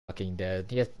fucking dead.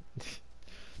 He has...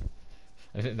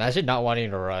 Imagine not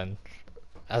wanting to run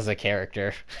as a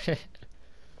character.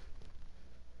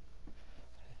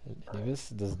 Anubis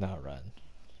does not run.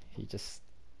 He just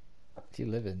he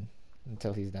living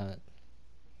until he's not.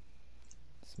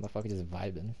 This motherfucker just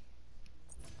vibing.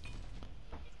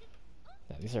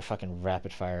 Yeah, these are fucking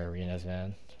rapid fire arenas,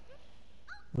 man.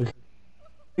 We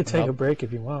can take a break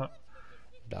if you want.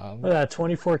 Dumb. Look at that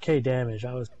 24k damage.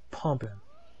 I was pumping.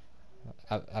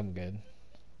 I'm good.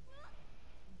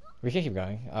 We can keep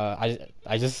going.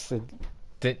 I just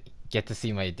didn't get to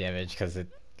see my damage because it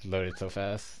loaded so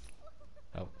fast.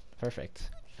 Oh, perfect.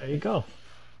 There you go.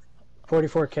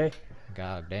 44k.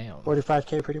 God damn.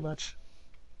 45k pretty much.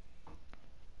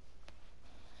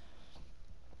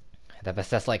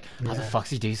 That's like, how the fuck's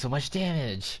he doing so much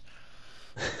damage?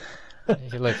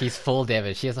 Look, he's full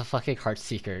damage. He has a fucking heart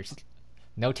seeker.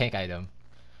 No tank item.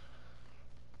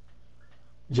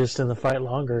 Just in the fight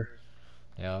longer.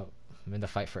 Yep. I'm in the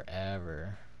fight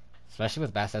forever. Especially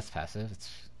with Bass passive.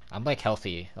 I'm like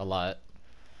healthy a lot.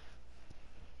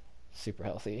 Super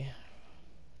healthy.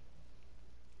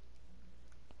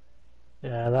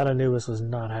 Yeah, that Anubis was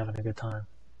not having a good time.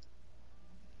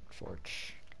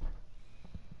 Forge.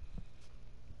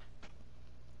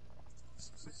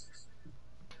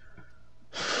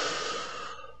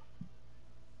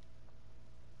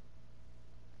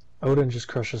 Odin just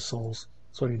crushes souls.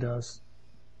 That's what he does.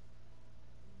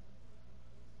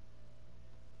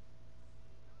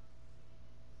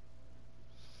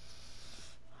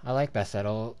 I like Best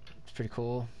Settle. It's pretty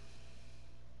cool.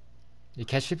 You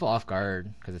catch people off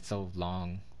guard because it's so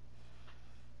long.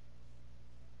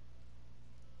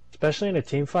 Especially in a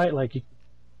team fight, like you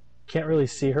can't really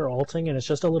see her ulting, and it's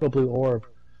just a little blue orb.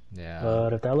 Yeah.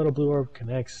 But if that little blue orb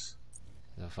connects,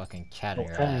 there's a fucking cat in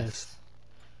your pass. ass.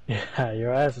 Yeah,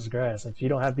 your ass is grass. If you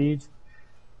don't have beads,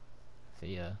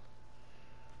 see ya.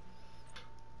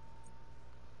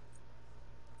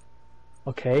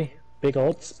 Okay, big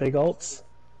ults, big ults.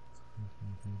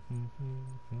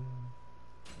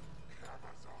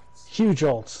 Huge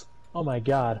ults. Oh my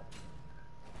god.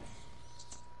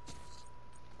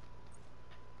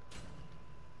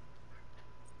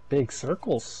 Big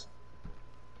circles.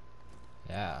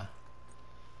 Yeah.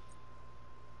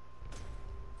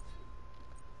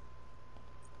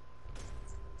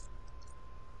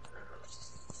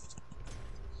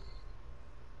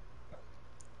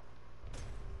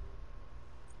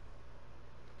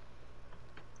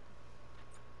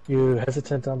 You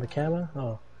hesitant on the camera?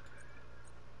 Oh.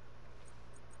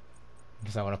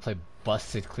 Because I want to play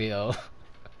busted cleoo.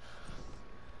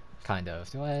 Kind of.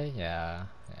 Do I? Yeah.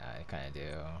 Yeah, I kind of do.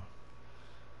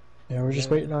 Yeah, we're just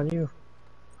waiting on you.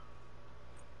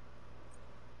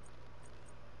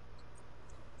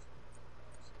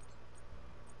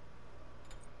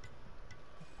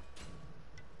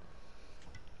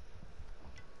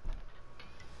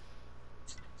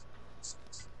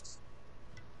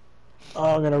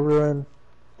 Oh, I'm gonna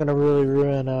really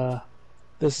ruin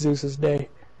this Zeus's day.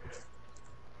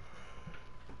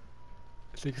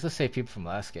 I think it's the same people from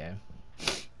last game.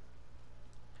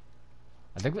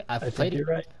 I think you're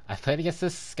right. I've played against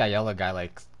this Skyella guy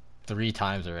like 3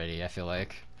 times already, I feel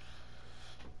like.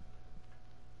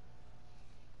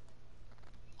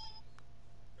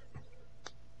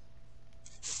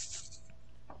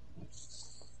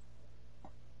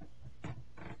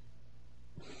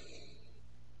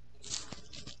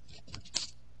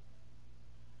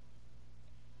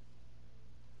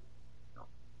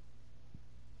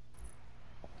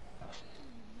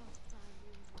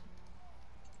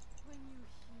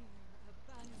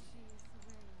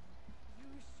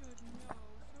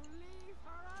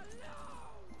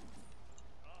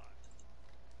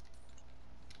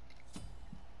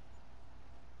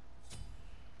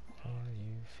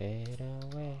 Fade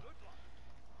away.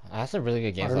 I had some really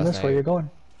good games last night. Where you going?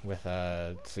 With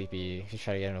Sleepy. He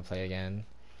tried to get him to play again.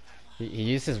 He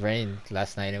used his rain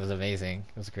last night and it was amazing.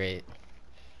 It was great.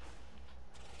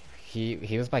 He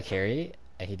was my carry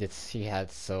and he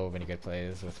had so many good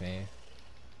plays with me.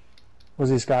 Was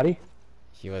he Scotty?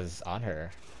 He was on her.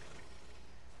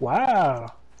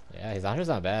 Wow. Yeah, his on her's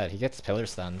not bad. He gets pillar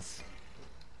stuns.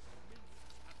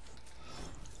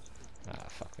 Ah,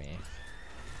 fuck me.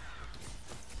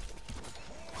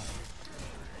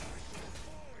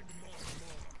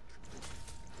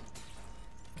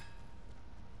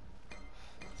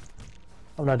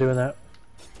 I'm not doing that.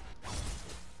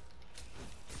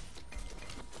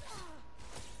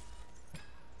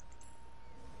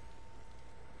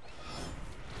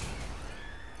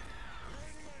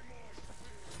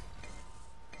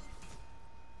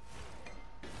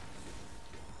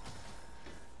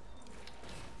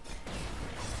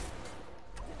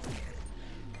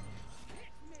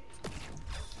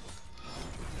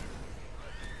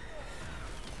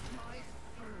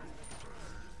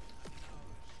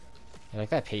 like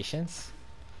that patience.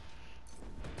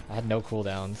 I had no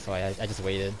cooldown, so I just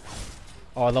waited.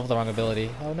 Oh, I leveled the wrong ability.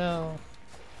 Oh no.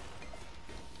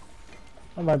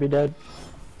 I might be dead.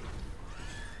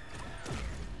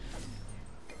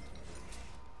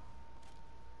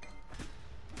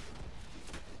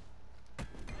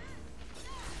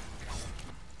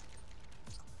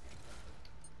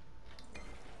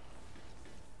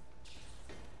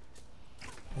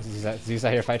 Zeus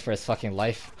out here fight for his fucking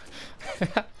life.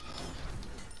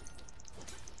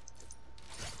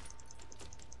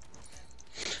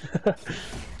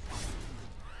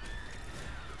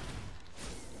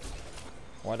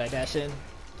 Why'd I dash in?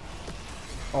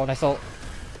 Oh, nice ult.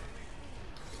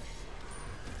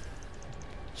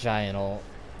 Giant ult.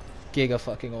 Giga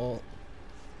fucking ult.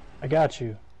 I got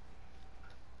you.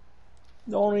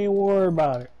 Don't even worry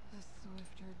about it. The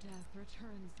swifter death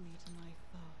returns me to my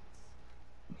thoughts.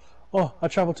 Oh, I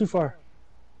traveled too far.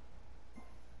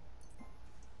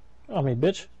 I mean,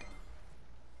 bitch.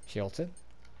 She ulted?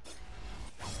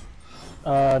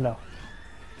 No.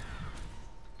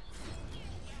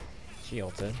 She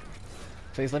ulted.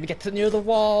 Please let me get to near the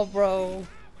wall, bro.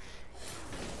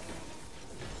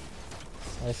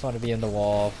 I just want to be in the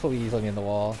wall. Please let me in the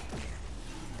wall.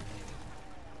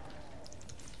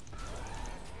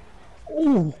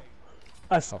 Ooh!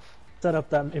 I Oh, set up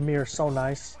that Emir so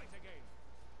nice.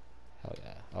 hell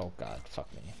yeah. Oh god, fuck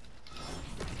me.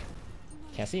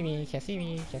 Can't see me, can't see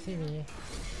me, can't see me.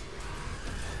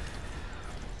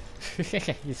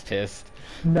 He's pissed.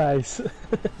 Nice.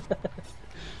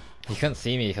 He couldn't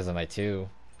see me because of my 2.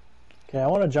 Okay, I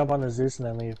want to jump on the Zeus and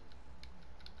then leave.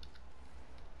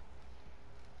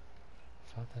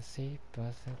 Fantasy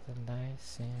wasn't the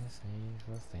nicest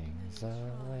evil things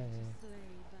away.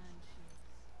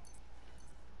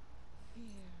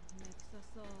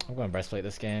 I'm going to breastplate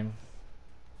this game.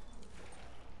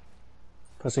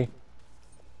 Pussy.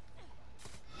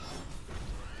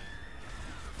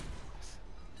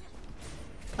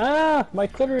 Ah! My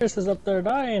clitoris is up there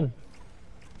dying!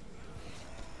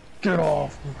 Get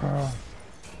off!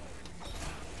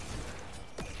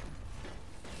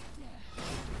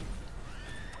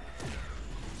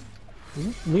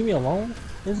 Leave me alone,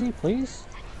 Izzy, please?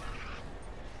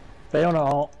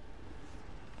 Bayona ult.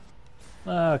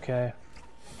 Okay.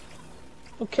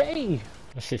 Okay!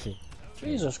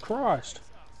 Jesus Christ!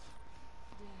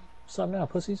 What's up now,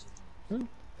 pussies? But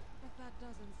that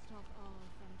doesn't stop all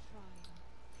from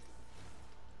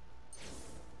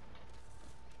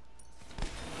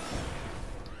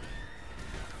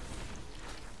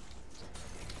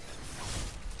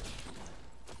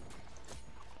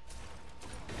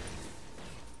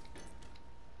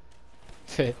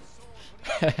trying.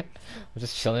 I'm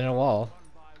just chilling in a wall.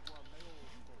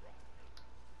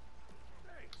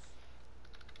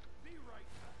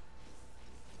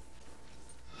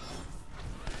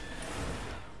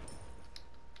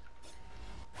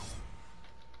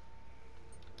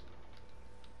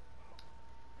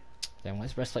 Damn, why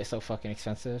is breastplate so fucking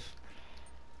expensive?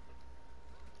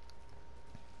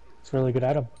 It's a really good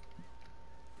item.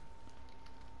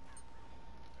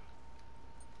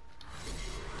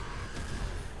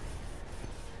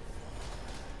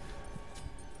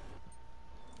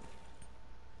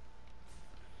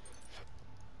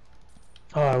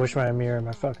 Oh, I wish my Amir and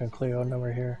my fucking Cleo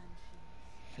were here.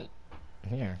 Here.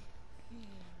 Fear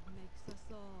makes us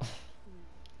all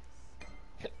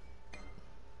fools.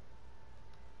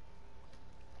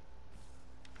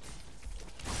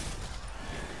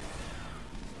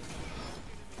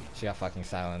 She got fucking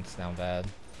silenced, now I'm bad.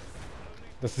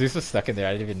 The Zeus was stuck in there,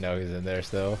 I didn't even know he was in there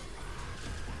still.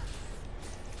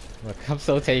 Look, I'm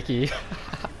so takey.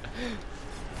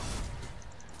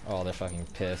 Oh, they're fucking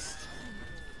pissed.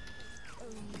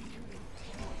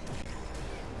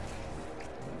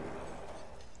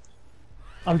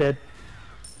 I'm dead.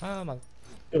 Oh my...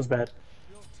 It was bad.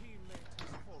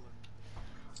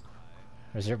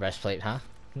 Where's your breastplate, huh?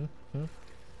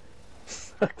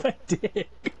 Suck my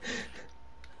dick.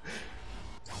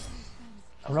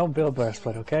 I'm no build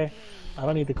breastplate, okay? I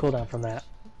don't need the cooldown from that.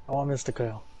 I want Mr.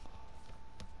 Kill.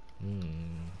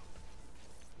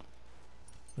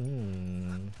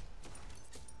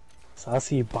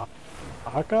 Saucy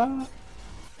Baka?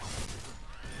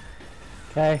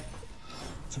 Okay.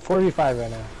 It's a 4v5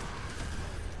 right now.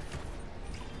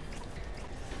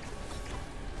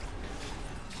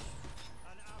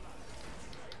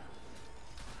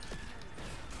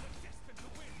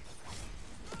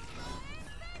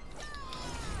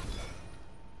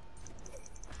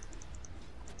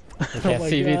 They can't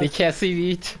see me, they can't see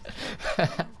me.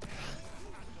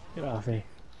 Get off me.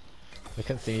 They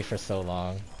couldn't see me for so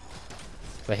long.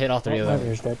 So I hit all 3 of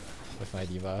them Dead. with my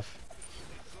debuff.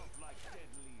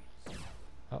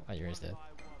 Oh, my ear is dead.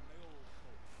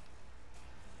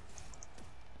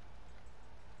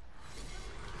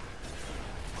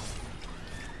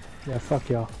 Yeah, fuck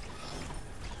y'all.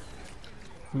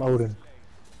 I'm Odin,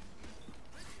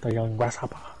 the young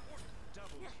grasshopper.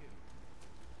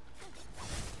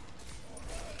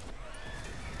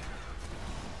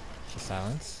 She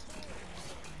silence.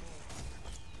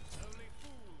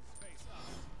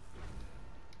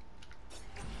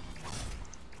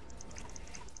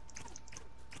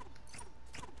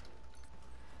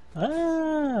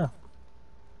 Ah!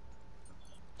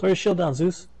 Throw your shield down,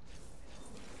 Zeus.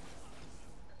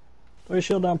 Throw your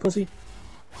shield down, pussy.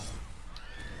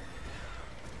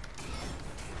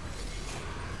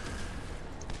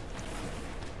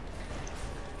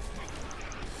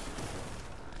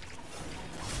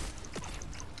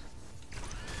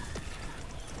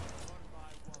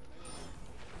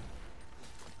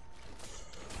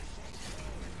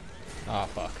 Oh,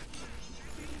 fuck.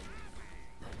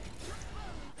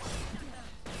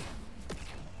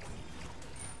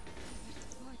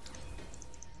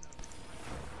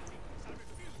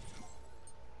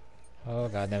 Oh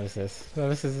god, Nemesis.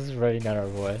 Nemesis is running down our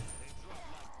boy.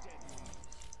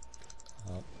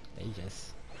 Oh,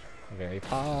 Aegis. Very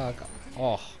pog.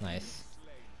 Oh, nice.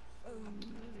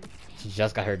 She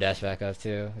just got her dash back up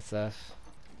too and stuff.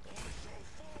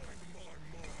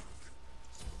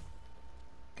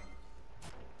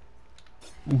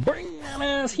 Bring that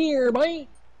ass here, boy!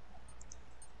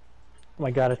 Oh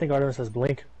my god, I think Artemis has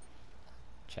blink.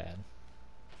 Chad.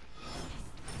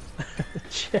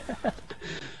 Chad.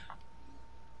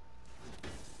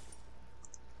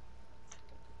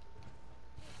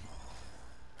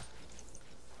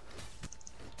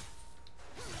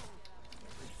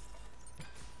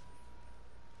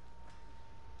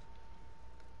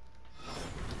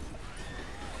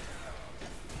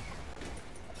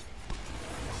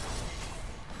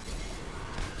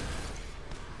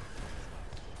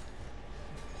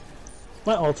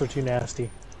 My ults are too nasty.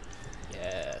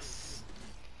 Yes.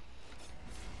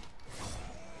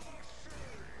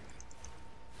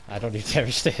 I don't need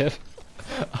damage to him.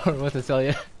 I don't know what to tell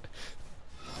you.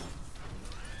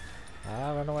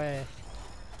 Ah, run away.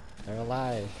 They're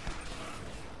alive.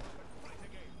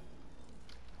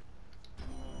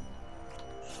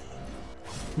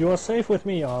 You are safe with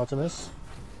me, Artemis.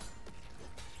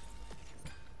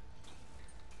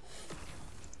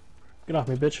 Get off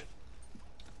me, bitch.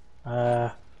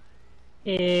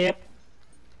 Yep.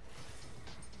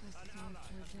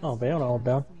 Oh, Bayon all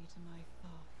down.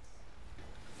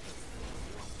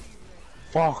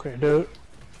 Fuck it, dude.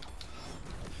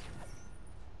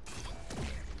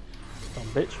 Dumb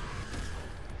bitch.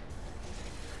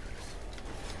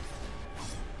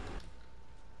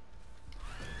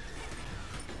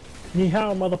 Ni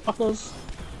hao, motherfuckers.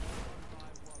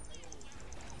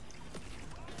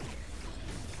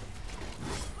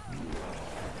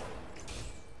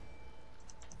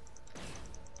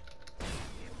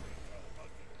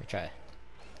 We try.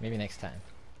 Maybe next time.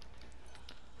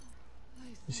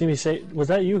 You see me save? Was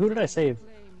that you? Who did I save?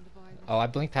 Oh, I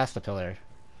blinked past the pillar.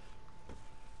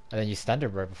 And then you stunned her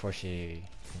right before she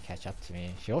can catch up to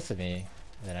me. She ulted me,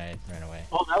 and then I ran away.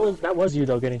 Oh, that was you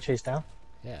though, getting chased down.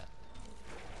 Yeah.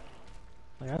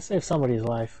 Like, I saved somebody's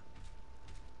life.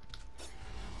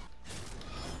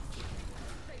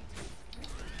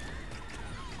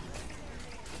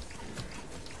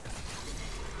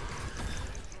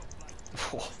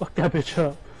 Fuck that bitch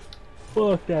up.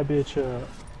 Fuck that bitch up.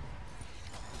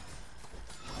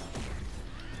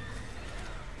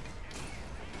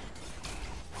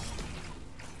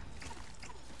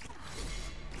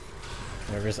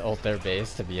 Whoever's ult their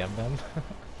base to BM them.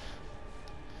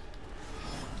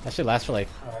 That should last for like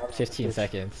 15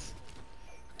 seconds.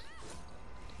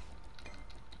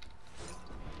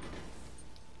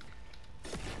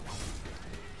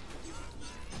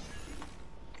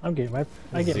 I get my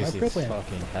Zeus needs privilege.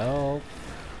 fucking help.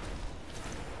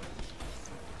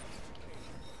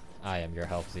 I am your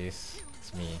help, Zeus.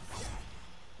 It's me.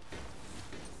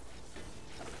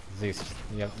 Zeus,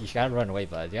 you gotta run away,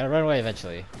 bud. You gotta run away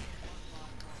eventually.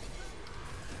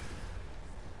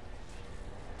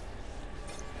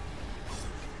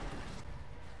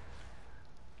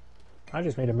 I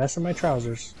just made a mess of my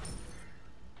trousers.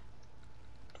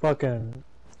 Fucking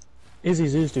Izzy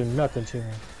Zeus do nothing to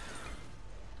me.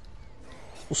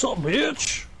 What's up,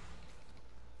 bitch?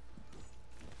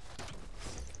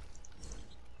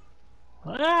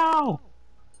 Ow!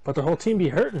 But the whole team be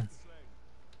hurting.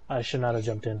 I should not have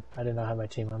jumped in. I did not have my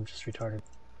team. I'm just retarded.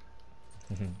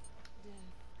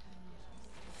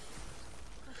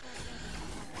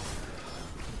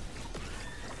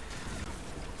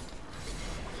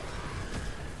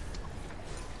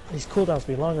 These cooldowns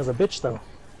be long as a bitch, though.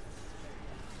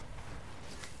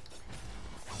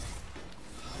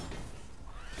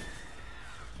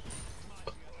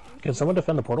 Can someone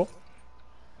defend the portal?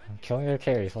 I'm killing their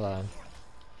carries, hold on.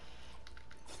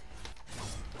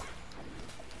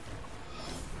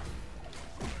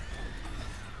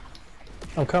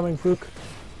 I'm coming, Fook.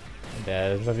 I'm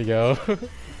dead, let me go.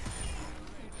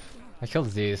 I killed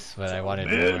Zeus, but I wanted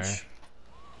more.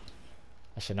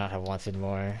 I should not have wanted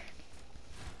more.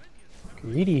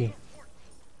 Greedy.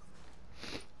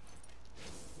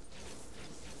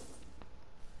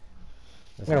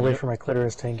 I'm gonna wait for my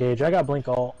clitoris to engage. I got blink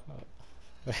ult.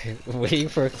 Waiting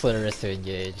for a clitoris to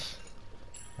engage.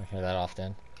 I don't hear that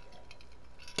often.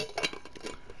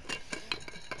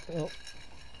 Well,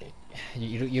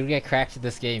 you get cracked at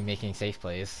this game making safe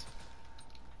plays.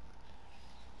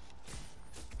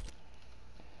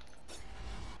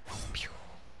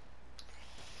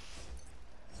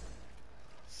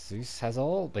 Zeus has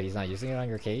ult, but he's not using it on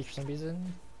your cage for some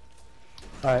reason.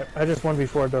 Alright, I just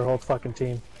 1v4'd their whole fucking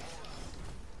team.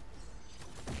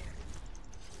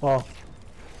 Well.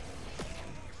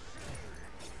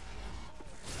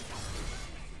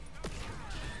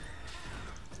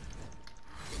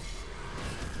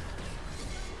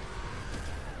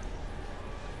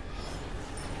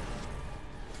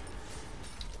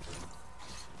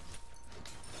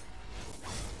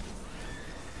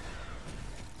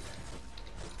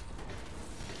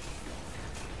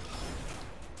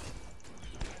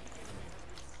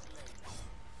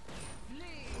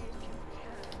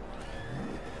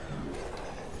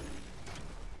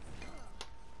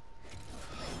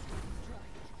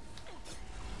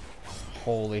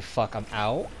 Holy fuck, I'm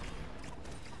out.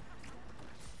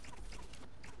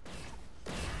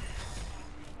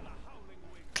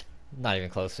 Not even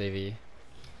close, baby.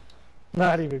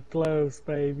 Not even close,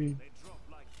 baby.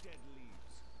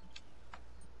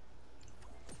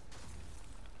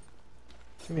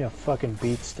 Give me a fucking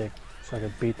beat stick so I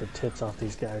can beat the tits off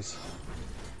these guys.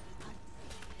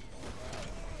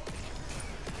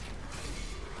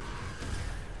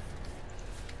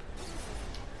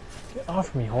 Get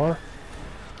off me, whore.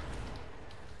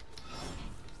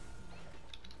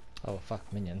 Oh fuck,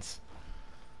 minions.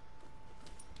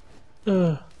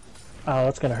 Ugh. Oh,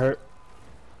 that's gonna hurt.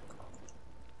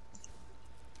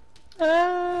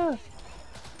 Ah!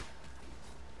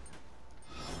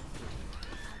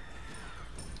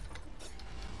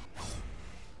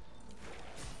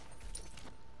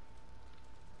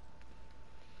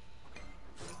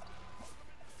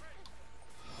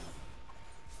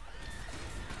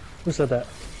 Who said that?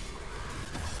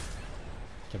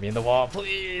 Get me in the wall,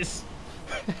 please!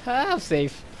 I'm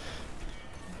safe.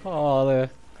 Oh,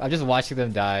 I'm just watching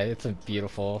them die. It's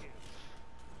beautiful.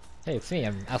 Hey, it's me.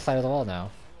 I'm outside of the wall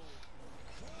now.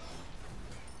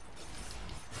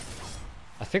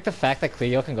 I think the fact that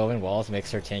cleoo can go in walls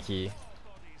makes her tanky.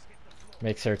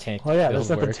 Makes her tank. Oh yeah, there's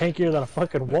nothing work. tankier than a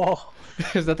fucking wall.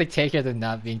 There's nothing tankier than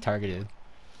not being targeted.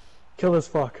 Kill this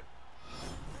fuck.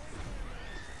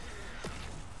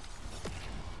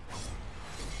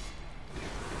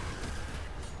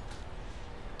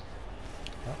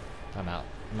 I'm out.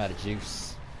 I'm out of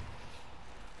juice.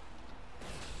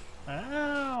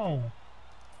 Ow!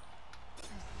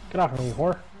 Get off of me,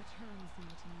 whore. Returns me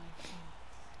to my thoughts.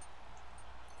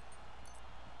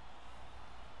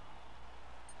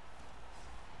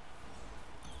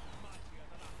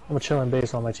 I'm a chilling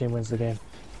base while my team wins the game.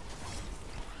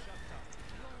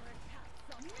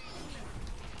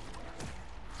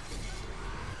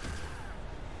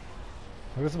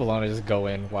 Look at this Bologna just go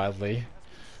in wildly.